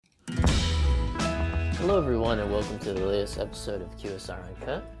Hello, everyone, and welcome to the latest episode of QSR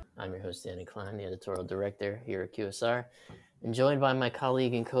Uncut. I'm your host, Danny Klein, the editorial director here at QSR, and joined by my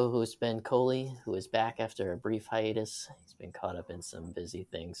colleague and co-host, Ben Coley, who is back after a brief hiatus. He's been caught up in some busy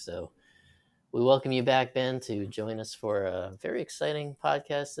things, so we welcome you back, Ben, to join us for a very exciting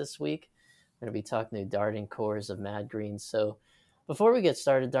podcast this week. We're going to be talking to Darden Coors of Mad Greens. So before we get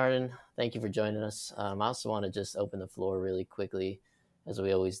started, Darden, thank you for joining us. I also want to just open the floor really quickly, as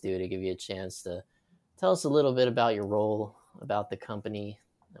we always do, to give you a chance to tell us a little bit about your role, about the company,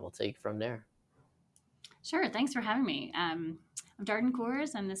 and we'll take it from there. Sure. Thanks for having me. I'm Darden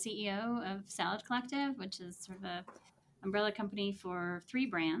Coors. I'm the CEO of Salad Collective, which is sort of a umbrella company for three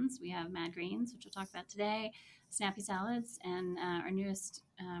brands. We have Mad Greens, which we'll talk about today, Snappy Salads, and our newest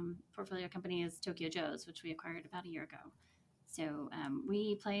portfolio company is Tokyo Joe's, which we acquired about a year ago. So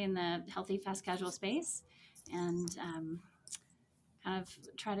we play in the healthy, fast casual space and kind of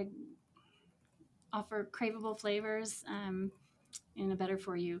try to offer craveable flavors in a better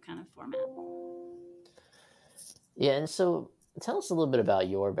for you kind of format. Yeah, and so tell us a little bit about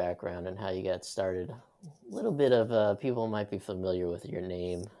your background and how you got started. A little bit of people might be familiar with your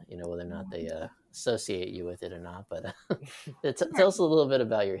name, whether or not they associate you with it or not, but tell us a little bit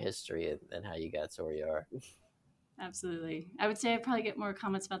about your history and how you got to where you are. Absolutely. I would say I probably get more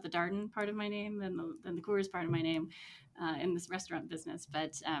comments about the Darden part of my name than the Coors part of my name in this restaurant business.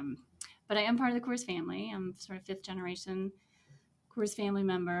 But I am part of the Coors family. I'm sort of fifth generation Coors family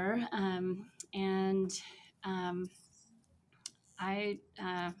member. I'm kind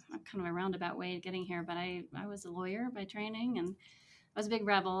of a roundabout way of getting here, but I was a lawyer by training, and I was a big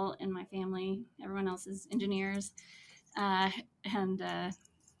rebel in my family. Everyone else is engineers, and kind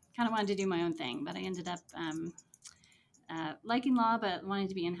of wanted to do my own thing. But I ended up liking law, but wanting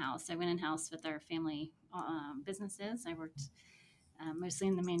to be in-house. I went in-house with our family businesses. I worked mostly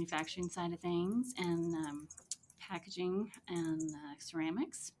in the manufacturing side of things and packaging and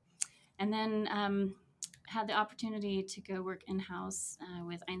ceramics. And then had the opportunity to go work in-house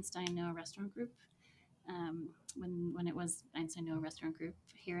with Einstein Noah Restaurant Group when it was Einstein Noah Restaurant Group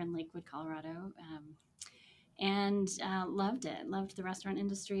here in Lakewood, Colorado. And loved it. Loved the restaurant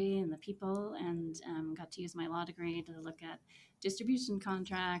industry and the people, and got to use my law degree to look at distribution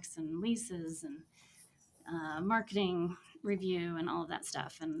contracts and leases and marketing review and all of that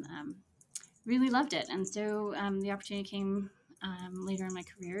stuff, and really loved it. And so the opportunity came later in my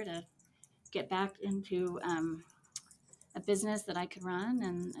career to get back into a business that I could run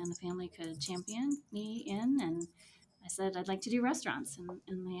and the family could champion me in. And I said, I'd like to do restaurants.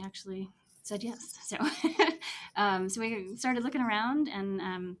 And they actually said yes. So so we started looking around,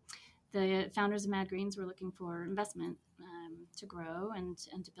 and the founders of Mad Greens were looking for investment to grow and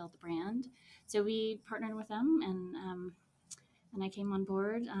to build the brand. So we partnered with them, and I came on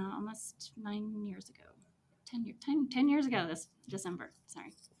board almost 9 years ago. 10 years ago this December.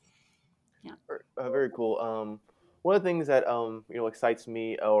 Sorry. Yeah. Very cool. One of the things that excites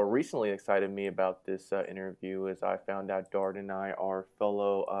me, or recently excited me about this interview, is I found out Darden and I are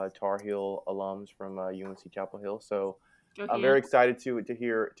fellow Tar Heel alums from UNC Chapel Hill. So I'm very excited to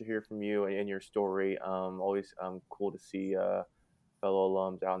hear from you and your story. Always cool to see fellow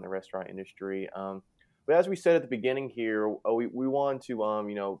alums out in the restaurant industry. But as we said at the beginning here, we want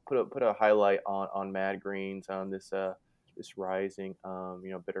to put a highlight on Mad Greens on this rising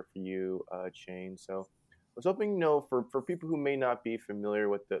better for you chain. So I was hoping, for people who may not be familiar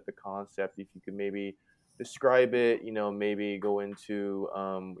with the concept, if you could maybe describe it, maybe go into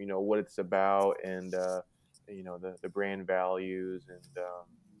what it's about, and the brand values, and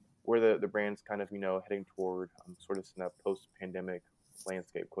where the brand's kind of heading toward, sort of in a post-pandemic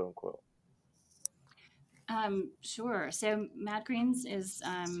landscape, quote unquote. Sure. So Mad Greens is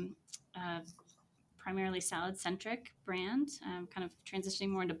primarily salad-centric brand, kind of transitioning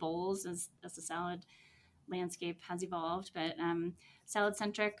more into bowls as the salad landscape has evolved. But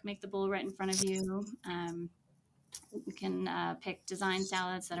salad-centric, make the bowl right in front of you. You can pick design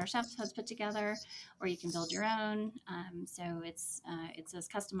salads that our chefs have put together, or you can build your own. So it's as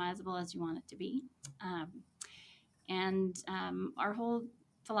customizable as you want it to be. And our whole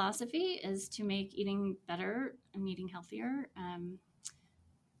philosophy is to make eating better and eating healthier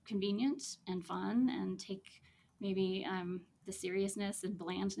convenient and fun, and take maybe the seriousness and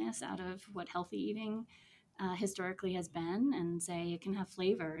blandness out of what healthy eating historically has been, and say it can have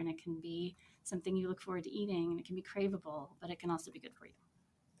flavor, and it can be something you look forward to eating, and it can be craveable, but it can also be good for you.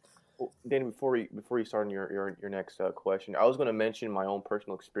 Well, Danny, before you start on your next question, I was going to mention my own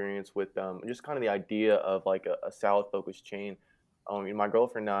personal experience with just kind of the idea of like a salad focused chain. My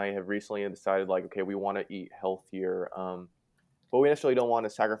girlfriend and I have recently decided, like, okay, we want to eat healthier. but we necessarily don't want to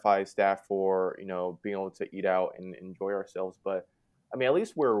sacrifice that for being able to eat out and enjoy ourselves. But I mean, at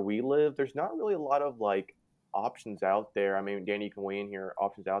least where we live, there's not really a lot of like options out there. I mean, Danny, you can weigh in here.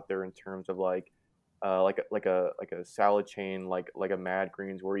 Options out there in terms of like a salad chain, like a Mad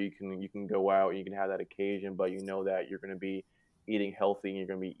Greens, where you can go out and you can have that occasion, but you know that you're going to be eating healthy and you're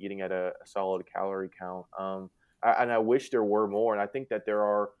going to be eating at a solid calorie count. And I wish there were more, and I think that there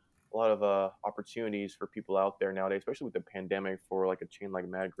are a lot of opportunities for people out there nowadays, especially with the pandemic, for like a chain like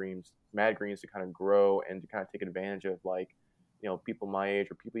Mad Greens to kind of grow and to kind of take advantage of like people my age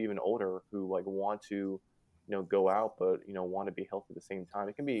or people even older who like want to go out but want to be healthy at the same time.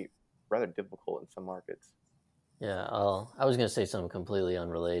 It can be rather difficult in some markets. Yeah, I was going to say something completely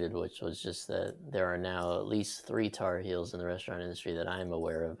unrelated, which was just that there are now at least 3 Tar Heels in the restaurant industry that I'm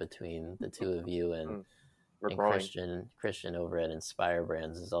aware of between the two of you, and Mm, we're and growing. Christian over at Inspire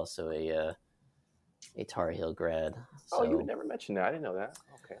Brands is also a Tar Heel grad. Oh, you would So never mention that. I didn't know that.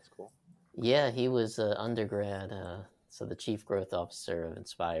 Okay, that's cool. yeah, he was undergrad. So the chief growth officer of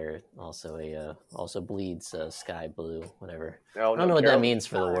Inspire also bleeds sky blue. Whatever. No, I don't no, know what that means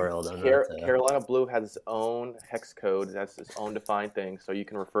for the world. I'm not. Carolina Blue has its own hex code. That's its own defined thing, so you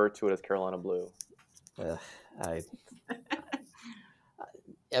can refer to it as Carolina Blue. I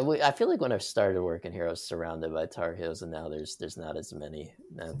I feel like when I started working here, I was surrounded by Tar Heels, and now there's not as many.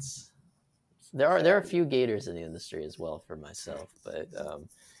 There are a few Gators in the industry as well for myself, but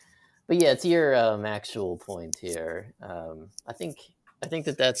yeah, to your actual point here, I think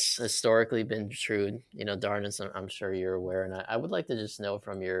that's historically been true. Darden, I'm sure you're aware, and I would like to just know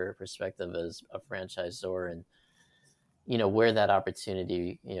from your perspective as a franchisor, and where that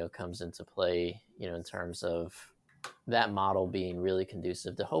opportunity comes into play, in terms of that model being really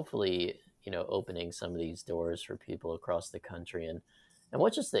conducive to hopefully opening some of these doors for people across the country, and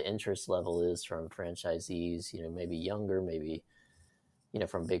what just the interest level is from franchisees, maybe younger, maybe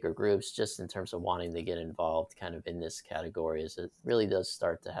from bigger groups, just in terms of wanting to get involved kind of in this category, as it really does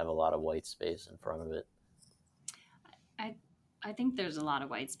start to have a lot of white space in front of it. I think there's a lot of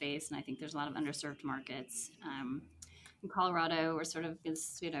white space, and I think there's a lot of underserved markets. In Colorado, we're sort of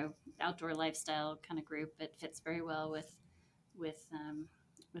this outdoor lifestyle kind of group. It fits very well with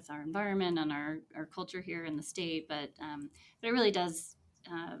our environment and our culture here in the state, but it really does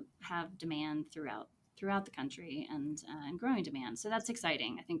have demand throughout the country, and growing demand. So that's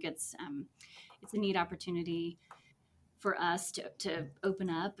exciting. I think it's a neat opportunity for us to open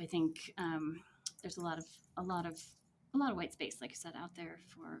up. I think there's a lot of white space, like I said, out there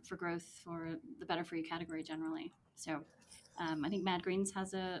for growth, for the better for you category generally. So I think Mad Greens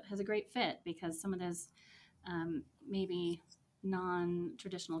has a great fit, because some of those maybe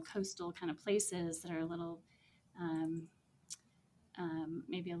non-traditional coastal kind of places that are a little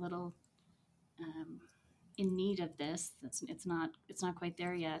maybe a little in need of this. It's not quite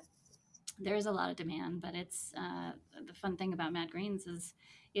there yet. There is a lot of demand, but it's the fun thing about Mad Greens is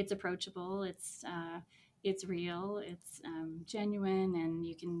it's approachable. It's real. It's genuine, and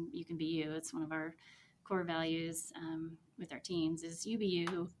you can be you. It's one of our core values with our teams is you be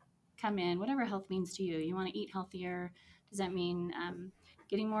you. Come in, whatever health means to you. You want to eat healthier. Does that mean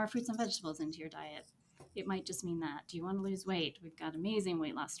getting more fruits and vegetables into your diet? It might just mean that. Do you want to lose weight? We've got amazing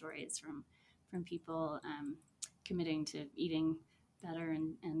weight loss stories from people committing to eating better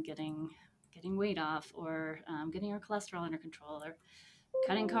and getting weight off, or getting our cholesterol under control, or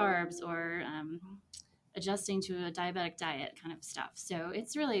cutting carbs, or adjusting to a diabetic diet kind of stuff. So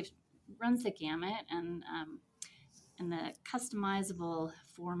it's really runs the gamut, and the customizable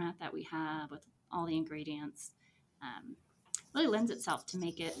format that we have with all the ingredients really lends itself to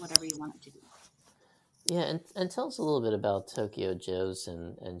make it whatever you want it to be. Yeah, and tell us a little bit about Tokyo Joe's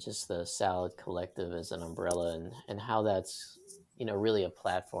and just the Salad Collective as an umbrella, and how that's really a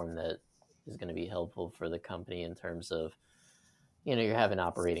platform that is going to be helpful for the company in terms of you're having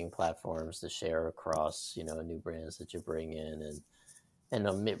operating platforms to share across new brands that you bring in,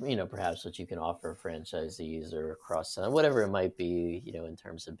 and perhaps what you can offer franchisees or cross whatever it might be, in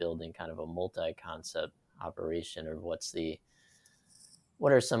terms of building kind of a multi-concept operation, or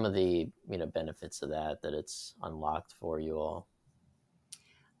what are some of the benefits of that it's unlocked for you all?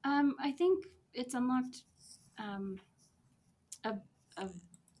 I think it's unlocked a,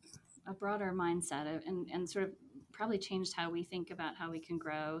 a broader mindset and sort of probably changed how we think about how we can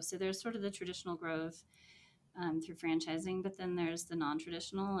grow. So there's sort of the traditional growth through franchising, but then there's the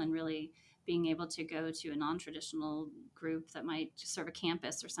non-traditional, and really being able to go to a non-traditional group that might serve a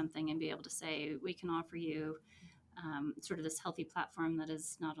campus or something, and be able to say, we can offer you sort of this healthy platform that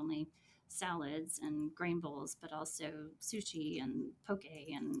is not only salads and grain bowls, but also sushi and poke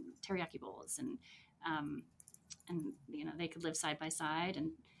and teriyaki bowls, and they could live side by side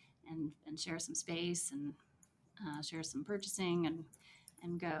and share some space and share some purchasing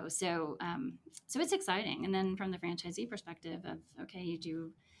and go. So it's exciting. And then from the franchisee perspective of, okay,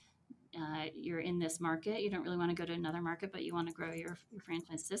 you're in this market, you don't really want to go to another market, but you want to grow your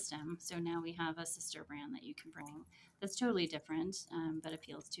franchise system. So now we have a sister brand that you can bring that's totally different, but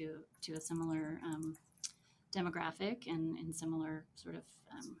appeals to a similar demographic and in similar sort of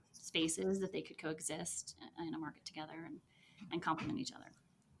spaces that they could coexist in a market together and complement each other.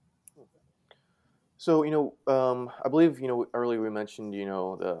 So, I believe, earlier we mentioned,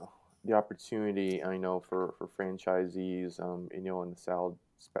 the opportunity, for franchisees, in the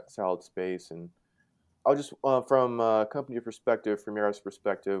salad space. And I'll just, from a company perspective, from your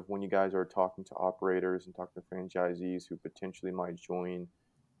perspective, when you guys are talking to operators and talking to franchisees who potentially might join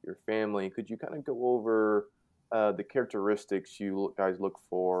your family, could you kind of go over the characteristics you guys look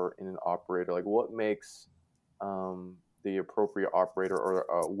for in an operator? Like what makes the appropriate operator or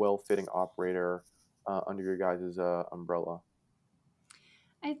a well-fitting operator under your guys' umbrella?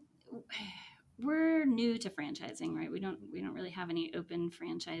 We're new to franchising, right? We don't really have any open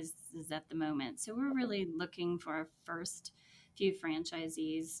franchises at the moment, so we're really looking for our first few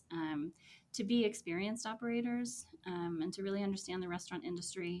franchisees to be experienced operators and to really understand the restaurant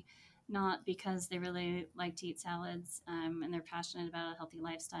industry, not because they really like to eat salads and they're passionate about a healthy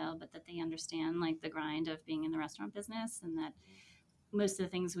lifestyle, but that they understand like the grind of being in the restaurant business, and that most of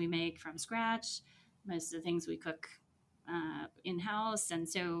the things we make from scratch, most of the things we cook in-house, and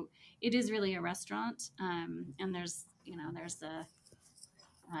so it is really a restaurant. And there's the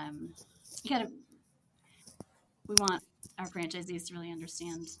you gotta we want our franchisees to really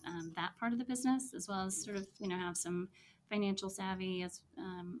understand that part of the business, as well as sort of have some financial savvy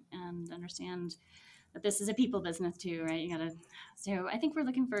and understand that this is a people business too, right? So I think we're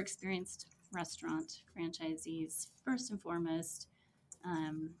looking for experienced restaurant franchisees first and foremost.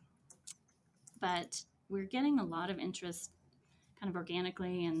 But we're getting a lot of interest kind of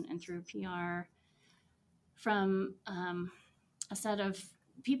organically and through PR from a set of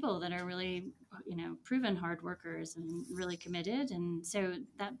people that are really, proven hard workers and really committed. And so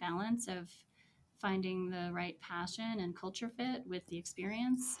that balance of finding the right passion and culture fit with the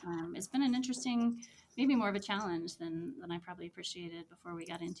experience has been an interesting, maybe more of a challenge than I probably appreciated before we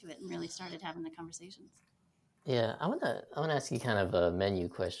got into it and really started having the conversations. Yeah, I wanna ask you kind of a menu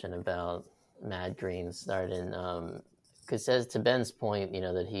question about Matt Green's Darden. Because as to Ben's point,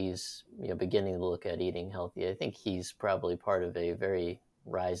 that he's beginning to look at eating healthy. I think he's probably part of a very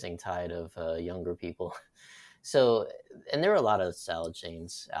rising tide of younger people. So, and there are a lot of salad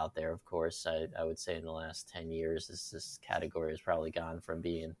chains out there. Of course, I would say in the last 10 years, this category has probably gone from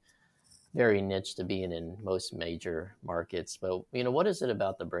being very niche to being in most major markets. But what is it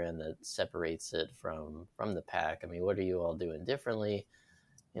about the brand that separates it from the pack? I mean, what are you all doing differently?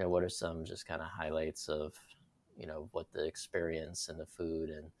 What are some just kind of highlights of what the experience and the food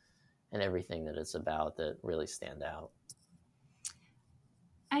and everything that it's about that really stand out?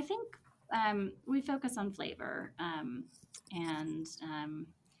 I think we focus on flavor, and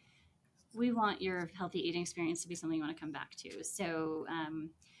we want your healthy eating experience to be something you want to come back to. So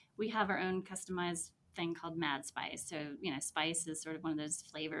we have our own customized thing called Mad Spice. So spice is sort of one of those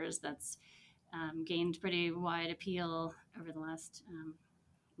flavors that's gained pretty wide appeal over the last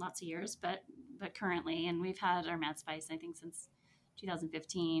lots of years, but currently, and we've had our Mad Spice I think since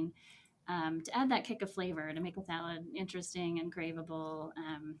 2015. To add that kick of flavor to make a salad interesting and craveable.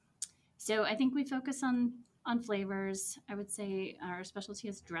 So I think we focus on flavors. I would say our specialty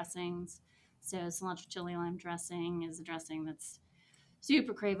is dressings. So cilantro chili lime dressing is a dressing that's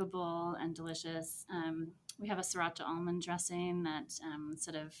super craveable and delicious. We have a sriracha almond dressing that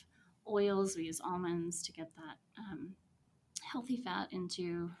instead of oils, we use almonds to get that healthy fat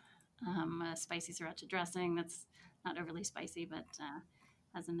into a spicy sriracha dressing that's not overly spicy, but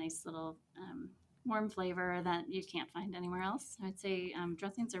has a nice little warm flavor that you can't find anywhere else. I'd say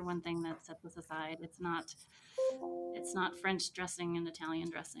dressings are one thing that sets us aside. It's not French dressing and Italian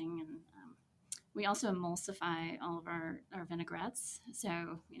dressing, and we also emulsify all of our vinaigrettes.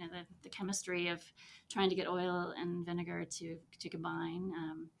 So the chemistry of trying to get oil and vinegar to combine,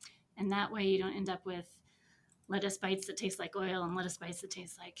 and that way you don't end up with lettuce bites that taste like oil and lettuce bites that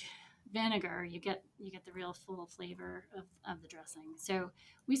taste like vinegar. You get the real full flavor of the dressing. So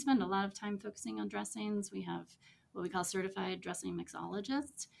we spend a lot of time focusing on dressings. We have what we call certified dressing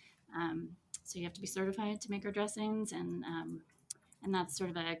mixologists. So you have to be certified to make our dressings, and that's sort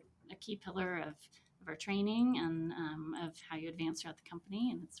of a key pillar of our training and of how you advance throughout the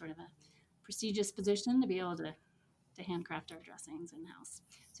company. And it's sort of a prestigious position to be able to handcraft our dressings in-house.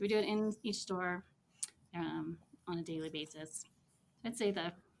 So we do it in each store. on a daily basis. I'd say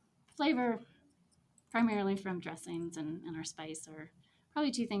the flavor primarily from dressings and our spice are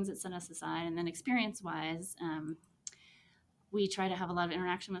probably two things that set us aside. And then experience wise, we try to have a lot of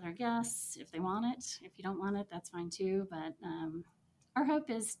interaction with our guests if they want it. If you don't want it, that's fine too. But our hope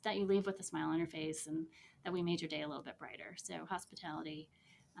is that you leave with a smile on your face and that we made your day a little bit brighter. So hospitality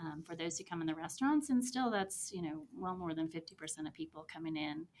for those who come in the restaurants, and still that's, well more than 50% of people coming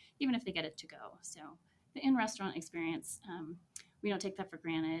in, even if they get it to go. So the in-restaurant experience, we don't take that for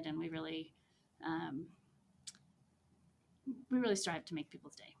granted, and we really strive to make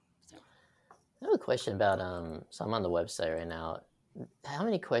people's day. So I have a question about so I'm on the website right now. How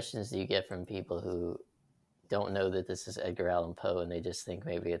many questions do you get from people who don't know that this is Edgar Allan Poe and they just think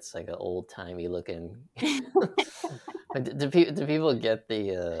maybe it's like an old timey looking? do people get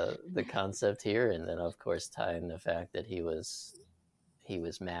the concept here, and then of course tie in the fact that he was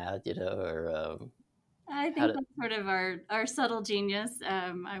mad, or I think that's sort of our subtle genius.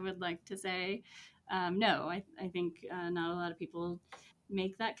 I would like to say, no, I think not a lot of people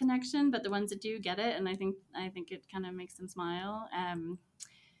make that connection, but the ones that do get it, and I think it kind of makes them smile.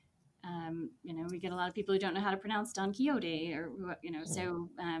 We get a lot of people who don't know how to pronounce Don Quixote, or so.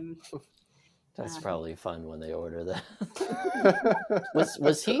 That's probably fun when they order that.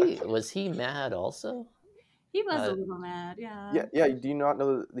 was he mad also? He was a little mad, yeah. Yeah. Do you not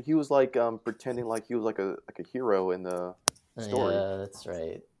know that he was like pretending like he was like a hero in the story? Yeah, that's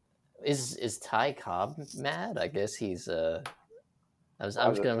right. Is Ty Cobb mad? I guess he's. I'm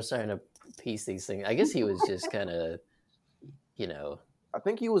starting to piece these things. I guess he was just kind of, I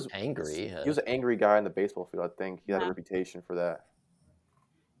think he was angry. He was an angry guy in the baseball field. I think he had a reputation for that.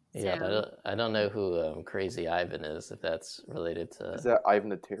 Yeah, so, I don't know who Crazy Ivan is, if that's related to. Is that Ivan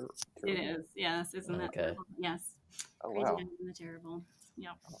the Terrible? It is, yes. Isn't that terrible? Yes. Oh, Crazy wow. Ivan the Terrible.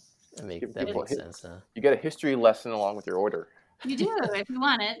 Yep. That makes sense. You get a history lesson along with your order. You do, if you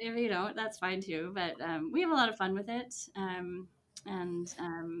want it. If you don't, that's fine too. But we have a lot of fun with it. And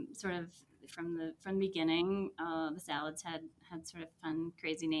sort of from the beginning, the salads had sort of fun,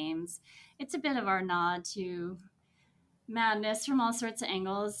 crazy names. It's a bit of our nod to madness from all sorts of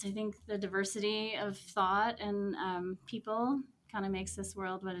angles. I think the diversity of thought and people kind of makes this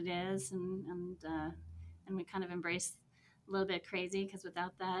world what it is, and we kind of embrace a little bit crazy, because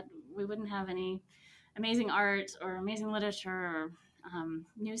without that, we wouldn't have any amazing art or amazing literature or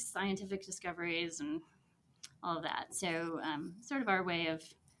new scientific discoveries and all of that. So sort of our way of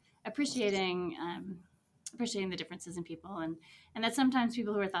appreciating the differences in people, and that sometimes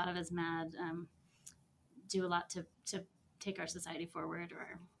people who are thought of as mad do a lot to take our society forward,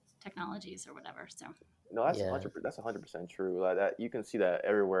 or technologies or whatever. So no, that's 100% true. That you can see that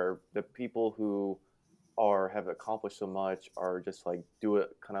everywhere. The people who have accomplished so much are just like do it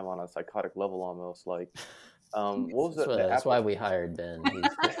kind of on a psychotic level almost. Like what was it? That's why we hired Ben.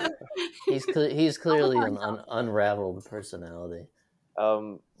 He's clearly an unraveled personality.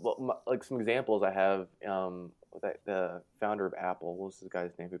 Like some examples I have. The founder of Apple, what was this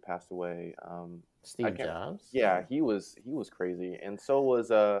guy's name who passed away? Steve Jobs. Yeah, he was crazy, and so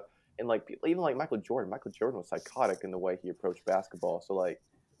was and like even like Michael Jordan. Michael Jordan was psychotic in the way he approached basketball. So like,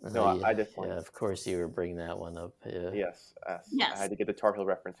 no, I definitely. Yeah, of course you were bringing that one up. Yeah. Yes. I had to get the Tar Heel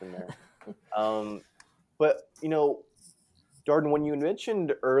reference in there. But Darden, when you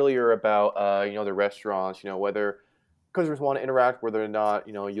mentioned earlier about the restaurants, whether customers want to interact, whether or not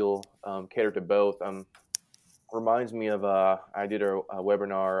you'll cater to both. Reminds me of I did a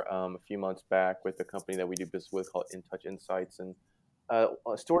webinar a few months back with a company that we do business with called In Touch Insights, and a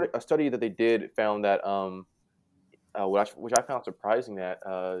study that they did found that which I found surprising, that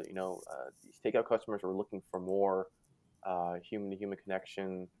these takeout customers were looking for more human to human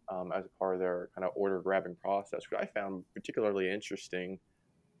connection as a part of their kind of order grabbing process, which I found particularly interesting.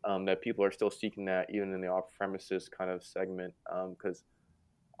 That people are still seeking that even in the off premises kind of segment, because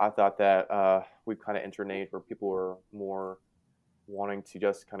I thought that we kind of entered an age where people were more wanting to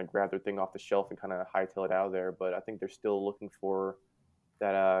just kind of grab their thing off the shelf and kind of hightail it out of there. But I think they're still looking for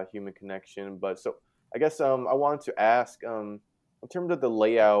that human connection. But so I guess I wanted to ask, in terms of the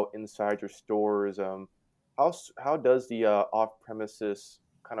layout inside your stores, how does the off-premises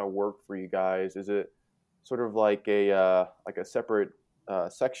kind of work for you guys? Is it sort of like a separate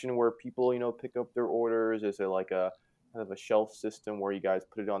section where people pick up their orders? Is it like a kind of a shelf system where you guys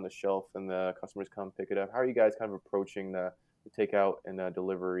put it on the shelf and the customers come pick it up? How are you guys kind of approaching the takeout and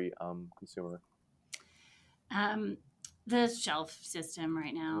delivery consumer? The shelf system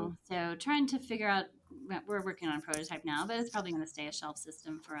right now. So trying to figure out, we're working on a prototype now, but it's probably going to stay a shelf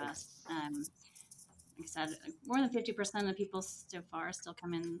system for us. Like I said, more than 50% of people so far still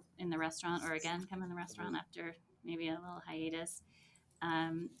come in the restaurant, or again come in the restaurant after maybe a little hiatus.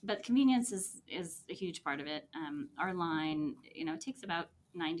 But convenience is a huge part of it. Our line, it takes about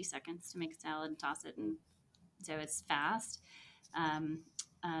 90 seconds to make a salad and toss it, and so it's fast.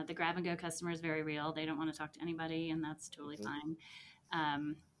 The grab and go customer is very real. They don't want to talk to anybody, and that's totally fine.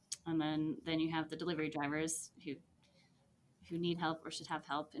 And then you have the delivery drivers who need help or should have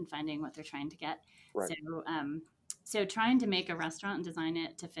help in finding what they're trying to get. Right. So trying to make a restaurant and design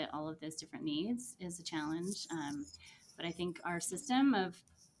it to fit all of those different needs is a challenge. But I think our system of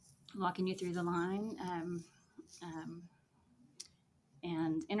walking you through the line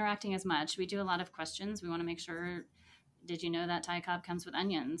and interacting as much, we do a lot of questions. We want to make sure, did you know that Thai cob comes with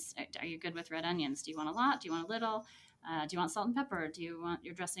onions? Are you good with red onions? Do you want a lot? Do you want a little? Do you want salt and pepper? Do you want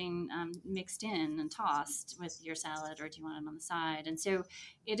your dressing mixed in and tossed with your salad, or do you want it on the side? And so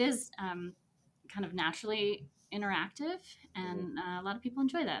it is kind of naturally interactive, and a lot of people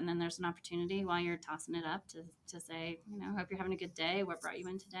enjoy that. And then there's an opportunity while you're tossing it up to say, hope you're having a good day. What brought you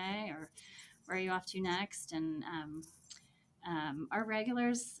in today? Or where are you off to next? And our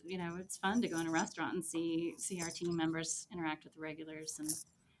regulars, it's fun to go in a restaurant and see our team members interact with the regulars. And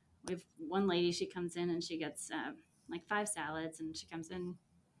we have one lady, she comes in and she gets like 5 salads, and she comes in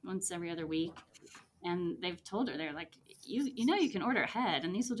once every other week. And they've told her, they're like, you can order ahead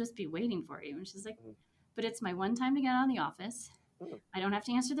and these will just be waiting for you. And she's like, but it's my one time to get out of the office. I don't have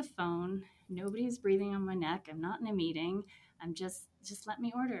to answer the phone. Nobody's breathing on my neck. I'm not in a meeting. I'm just let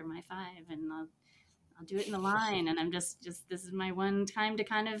me order my 5, and I'll do it in the line. And I'm just this is my one time to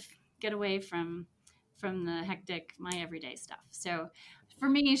kind of get away from the hectic, my everyday stuff. So for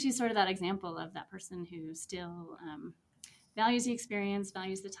me, she's sort of that example of that person who still values the experience,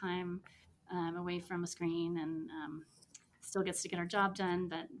 values the time away from a screen, and still gets to get her job done,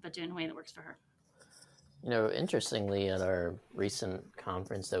 but do it in a way that works for her. Interestingly, at our recent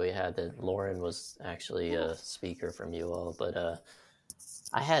conference that we had, that Lauren was actually a speaker from you all, but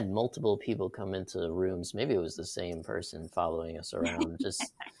I had multiple people come into the rooms. Maybe it was the same person following us around,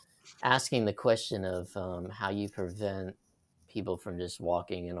 just asking the question of how you prevent people from just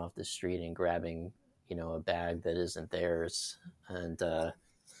walking in off the street and grabbing, a bag that isn't theirs. And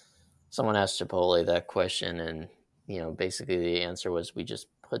someone asked Chipotle that question, and basically the answer was, we just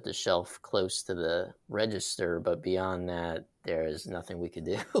put the shelf close to the register, but beyond that, there is nothing we could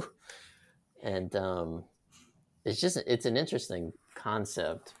do. And it's an interesting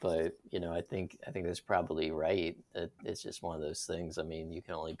concept, but I think that's probably right. That it's just one of those things. I mean, you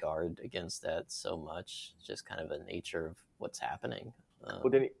can only guard against that so much. It's just kind of a nature of what's happening.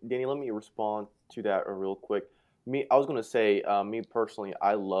 Well, Danny, let me respond to that real quick. I was going to say, me personally,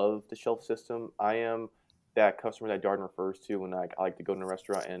 I love the shelf system. I am that customer that Darden refers to when I like to go to a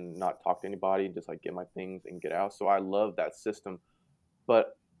restaurant and not talk to anybody, just like get my things and get out. So I love that system.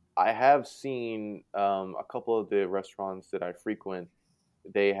 But I have seen a couple of the restaurants that I frequent,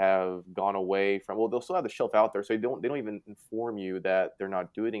 they have gone away from, well, they'll still have the shelf out there, so they don't even inform you that they're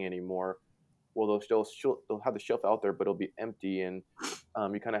not doing it anymore. Well, they'll have the shelf out there, but it'll be empty, and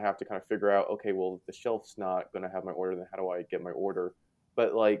you kind of have to kind of figure out, okay, well, the shelf's not going to have my order, then how do I get my order?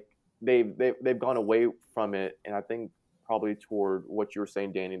 But like they've gone away from it, and I think probably toward what you were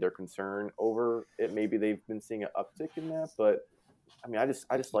saying, Danny, their concern over it. Maybe they've been seeing an uptick in that, but I mean, I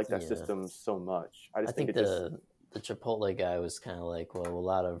just like that system so much. I think the Chipotle guy was kind of like, well, a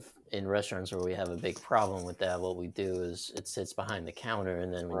lot of in restaurants where we have a big problem with that, what we do is it sits behind the counter,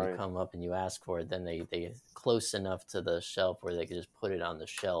 and then when you come up and you ask for it, then they close enough to the shelf where they can just put it on the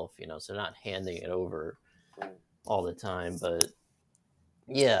shelf, so they're not handing it over all the time. But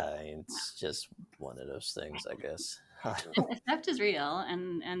yeah, it's just one of those things, I guess. Theft is real,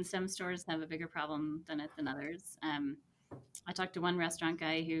 and some stores have a bigger problem than others. I talked to one restaurant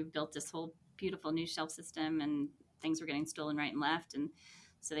guy who built this whole beautiful new shelf system, and things were getting stolen right and left. And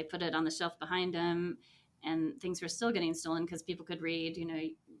so they put it on the shelf behind him, and things were still getting stolen because people could read,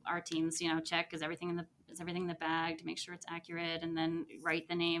 our teams, check, is everything in the bag to make sure it's accurate, and then write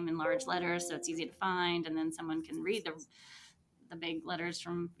the name in large letters so it's easy to find. And then someone can read the big letters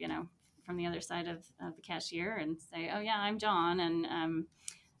from the other side of the cashier and say, oh yeah, I'm John, and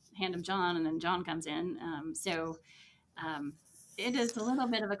hand him John, and then John comes in. It is a little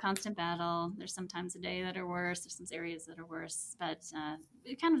bit of a constant battle. There's sometimes a day that are worse. There's some areas that are worse, but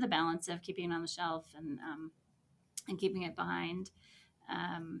kind of the balance of keeping it on the shelf and keeping it behind.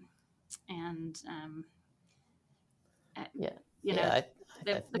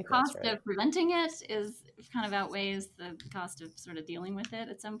 The cost of preventing it is kind of outweighs the cost of sort of dealing with it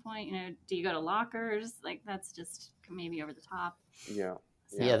at some point. Do you go to lockers? Like, that's just maybe over the top. Yeah.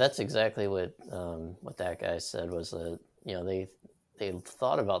 Yeah, that's exactly what that guy said was they they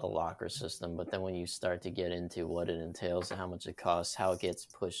thought about the locker system, but then when you start to get into what it entails and how much it costs, how it gets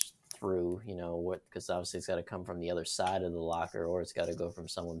pushed through, what, because obviously it's got to come from the other side of the locker, or it's got to go from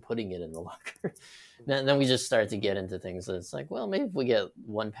someone putting it in the locker. then we just start to get into things that it's like, well, maybe if we get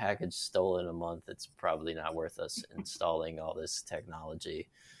one package stolen a month, it's probably not worth us installing all this technology.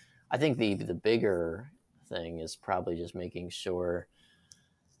 I think the bigger thing is probably just making sure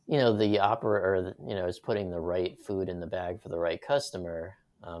the operator, is putting the right food in the bag for the right customer,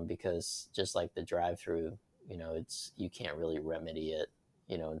 because just like the drive-through, you can't really remedy it,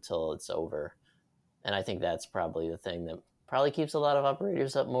 until it's over. And I think that's probably the thing that probably keeps a lot of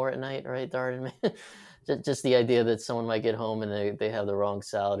operators up more at night, right, Darden? Just the idea that someone might get home and they have the wrong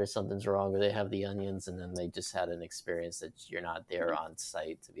salad or something's wrong, or they have the onions, and then they just had an experience that you're not there on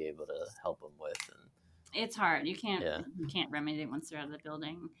site to be able to help them with. And it's hard. You can't remedy it once they're out of the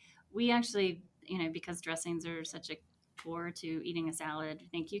building. We actually, because dressings are such a core to eating a salad, I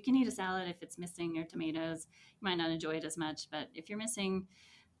think you can eat a salad if it's missing your tomatoes. You might not enjoy it as much, but if you're missing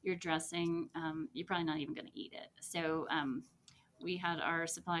your dressing, you're probably not even going to eat it. So we had our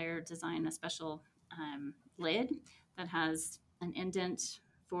supplier design a special lid that has an indent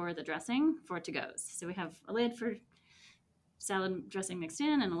for the dressing for to-goes. So we have a lid for salad dressing mixed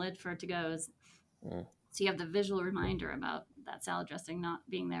in and a lid for to-goes. So you have the visual reminder about that salad dressing not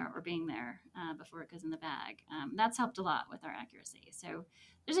being there or being there before it goes in the bag. That's helped a lot with our accuracy. So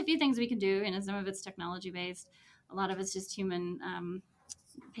there's a few things we can do, and some of it's technology-based. A lot of it's just human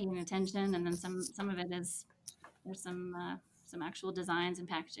paying attention, and then some of it is there's some actual designs and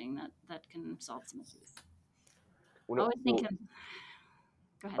packaging that can solve some issues. Always thinking.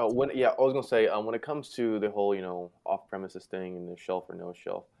 Go ahead. I was gonna say, when it comes to the whole off-premises thing and the shelf or no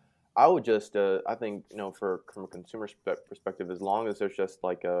shelf, I would just I think from a consumer perspective, as long as there's just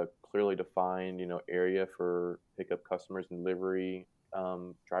like a clearly defined area for pickup customers and delivery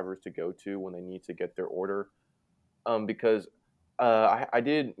drivers to go to when they need to get their order, because I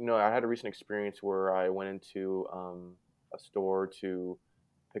had a recent experience where I went into a store to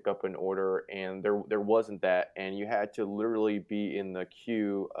pick up an order, and there wasn't that, and you had to literally be in the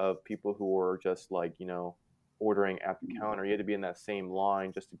queue of people who were just like ordering at the counter. You had to be in that same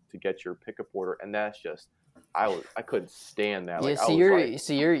line just to get your pickup order, and that's just I couldn't stand that.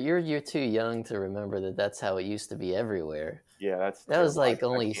 You're too young to remember that's how it used to be everywhere. Yeah, that terrible. Was like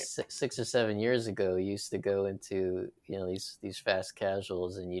only 6 or 7 years ago. You used to go into these fast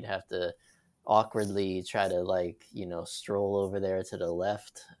casuals, and you'd have to awkwardly try to stroll over there to the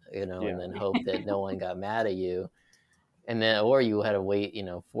left, and then hope that no one got mad at you. And then, or you had to wait,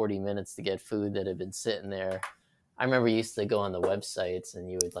 40 minutes to get food that had been sitting there. I remember you used to go on the websites and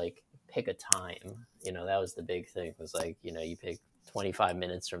you would pick a time. That was the big thing. It was you pick 25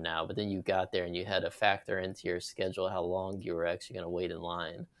 minutes from now, but then you got there and you had to factor into your schedule how long you were actually going to wait in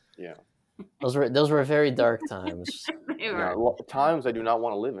line. Yeah. Those were very dark times. Times I do not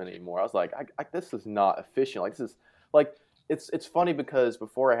want to live in anymore. I was like, this is not efficient. It's funny because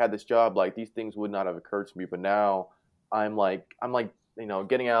before I had this job, these things would not have occurred to me, but now I'm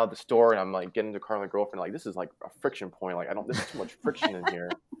getting out of the store and I'm getting in the car with my girlfriend. This is a friction point. This is too much friction in here.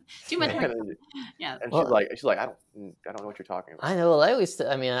 Too much. Yeah. And she's like, I don't know what you're talking about. I know.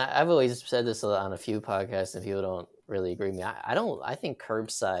 I've always said this on a few podcasts, and people don't really agree with me. I think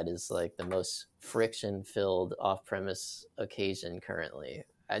curbside is the most friction-filled off-premise occasion currently.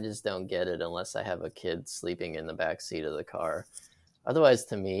 I just don't get it unless I have a kid sleeping in the back seat of the car. Otherwise,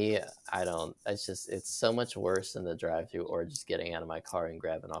 to me, I don't. It's so much worse than the drive-through or just getting out of my car and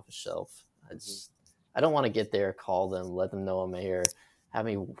grabbing off a shelf. I don't want to get there, call them, let them know I'm here, have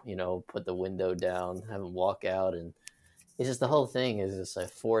me, put the window down, have them walk out, and it's just the whole thing is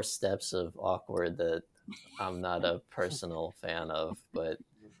just 4 steps of awkward that I'm not a personal fan of. But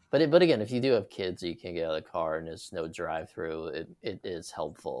again, if you do have kids, you can get out of the car and there's no drive-through. It is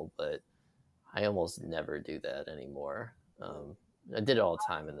helpful, but I almost never do that anymore. I did it all the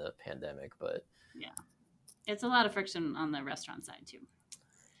time in the pandemic, but yeah, it's a lot of friction on the restaurant side too.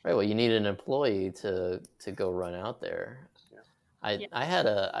 Right. Well, you need an employee to go run out there. Yeah.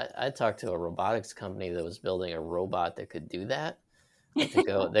 I talked to a robotics company that was building a robot that could do that,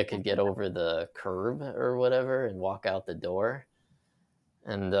 that could get over the curb or whatever and walk out the door.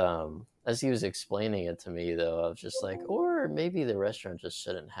 And as he was explaining it to me, though, I was just like, or maybe the restaurant just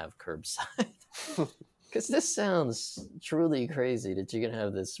shouldn't have curbside. Because this sounds truly crazy that you're going to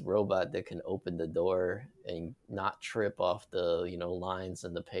have this robot that can open the door and not trip off the, lines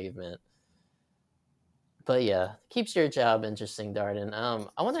in the pavement. But yeah, keeps your job interesting, Darden.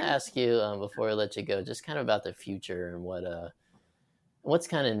 I want to ask you, before I let you go, just kind of about the future and what What's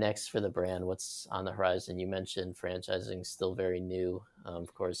kind of next for the brand? What's on the horizon? You mentioned franchising still very new.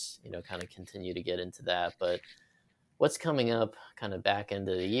 Of course, kind of continue to get into that, but what's coming up kind of back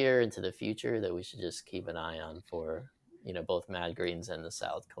into the year, into the future that we should just keep an eye on for, both Mad Greens and the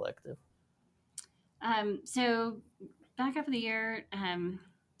Salad Collective? So back up of the year, um,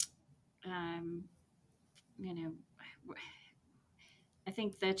 you know, I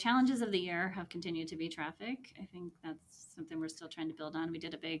think the challenges of the year have continued to be traffic. I think that's something we're still trying to build on. We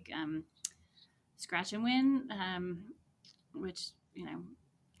did a big scratch and win, which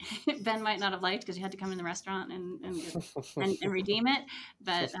Ben might not have liked because you had to come in the restaurant and redeem it,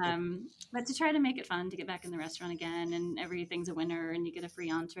 but to try to make it fun to get back in the restaurant again, and everything's a winner, and you get a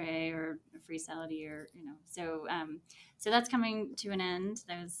free entree or a free salad, or so that's coming to an end.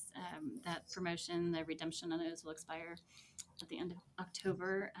 That promotion, the redemption of those will expire at the end of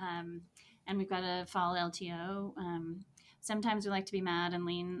October, and we've got a fall LTO. Sometimes we like to be mad and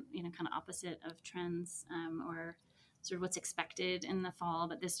lean, kind of opposite of trends, or sort of what's expected in the fall.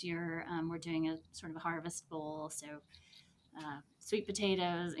 But this year we're doing a sort of a harvest bowl. So sweet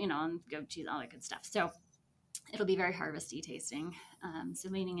potatoes, and goat cheese, all that good stuff. So it'll be very harvesty tasting. So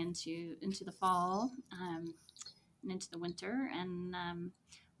leaning into the fall and into the winter. And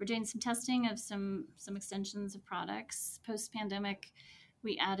we're doing some testing of some extensions of products. Post-pandemic,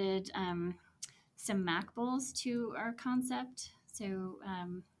 we added some Mac bowls to our concept. So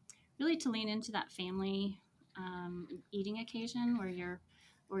really to lean into that family eating occasion where your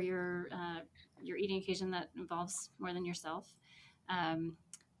eating occasion that involves more than yourself.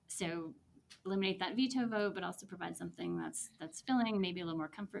 So eliminate that veto vote, but also provide something that's filling, maybe a little more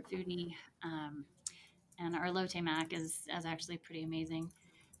comfort foody. And our Lotte Mac is actually pretty amazing.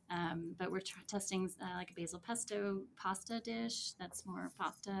 But we're testing like a basil pesto pasta dish that's more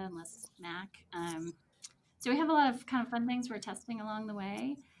pasta and less mac. So we have a lot of kind of fun things we're testing along the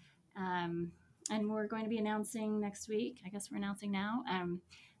way. And we're going to be announcing next week, I guess we're announcing now,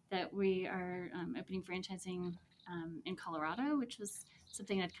 that we are opening franchising in Colorado, which was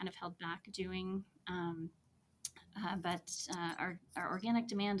something I'd kind of held back doing. But our organic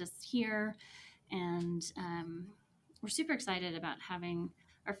demand is here, and we're super excited about having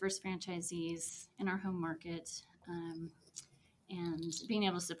our first franchisees in our home market, and being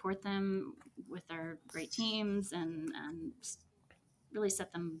able to support them with our great teams and really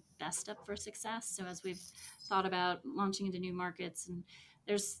set them best up for success. So as we've thought about launching into new markets, and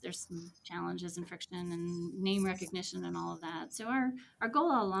there's some challenges and friction and name recognition and all of that. So our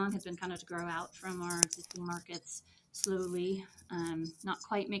goal all along has been kind of to grow out from our existing markets slowly, not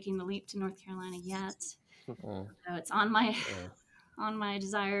quite making the leap to North Carolina yet. So it's on my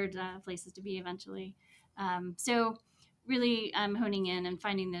desired places to be eventually. So really honing in and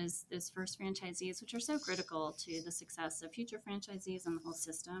finding those first franchisees, which are so critical to the success of future franchisees and the whole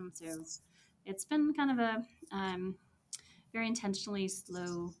system. So it's been kind of a very intentionally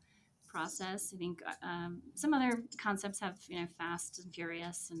slow process. I think some other concepts have fast and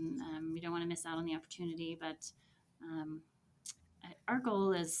furious, and we don't want to miss out on the opportunity. But our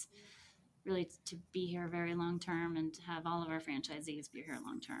goal is really to be here very long term and to have all of our franchisees be here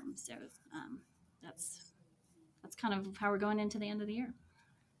long term. So that's kind of how we're going into the end of the year.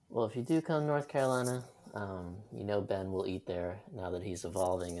 Well, if you do come to North Carolina, Ben will eat there now that he's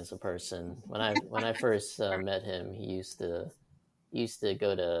evolving as a person. When I first met him, he used to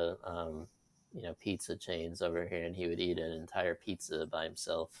go to pizza chains over here, and he would eat an entire pizza by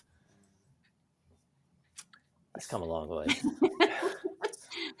himself. He's come a long way.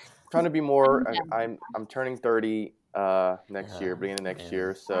 Trying to be more. I'm turning 30 next year, beginning of next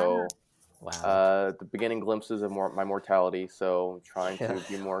year. So. Wow. The beginning glimpses of my mortality, so trying to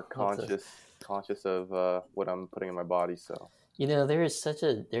be more conscious of what I'm putting in my body. So there is such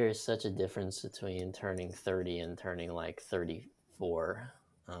a difference between turning 30 and turning like 34.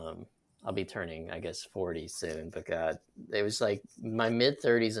 I'll be turning, I guess, 40 soon, but God, it was like my mid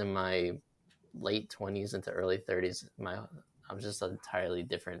 30s and my late 20s into early 30s. I'm just an entirely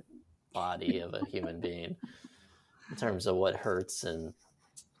different body of a human being in terms of what hurts and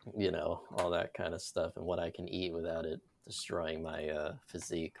all that kind of stuff, and what I can eat without it destroying my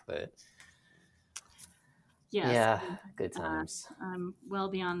physique. But yes, yeah, good times. I'm well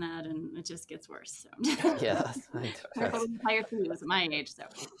beyond that, and it just gets worse. So yeah, tired too was at my age. So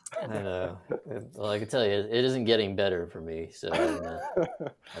I know. Well, I can tell you, it isn't getting better for me. So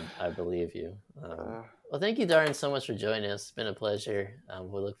I believe you. Well, thank you, Darden, so much for joining us. It's been a pleasure.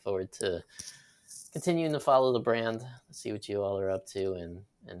 We look forward to continuing to follow the brand, see what you all are up to, and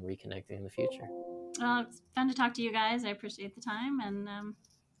reconnecting in the future. Well, it's fun to talk to you guys. I appreciate the time, and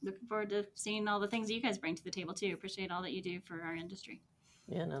looking forward to seeing all the things that you guys bring to the table too. Appreciate all that you do for our industry.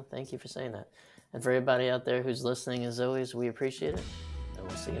 Yeah, no, thank you for saying that. And for everybody out there who's listening, as always, we appreciate it. And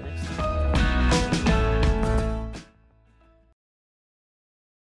we'll see you next time.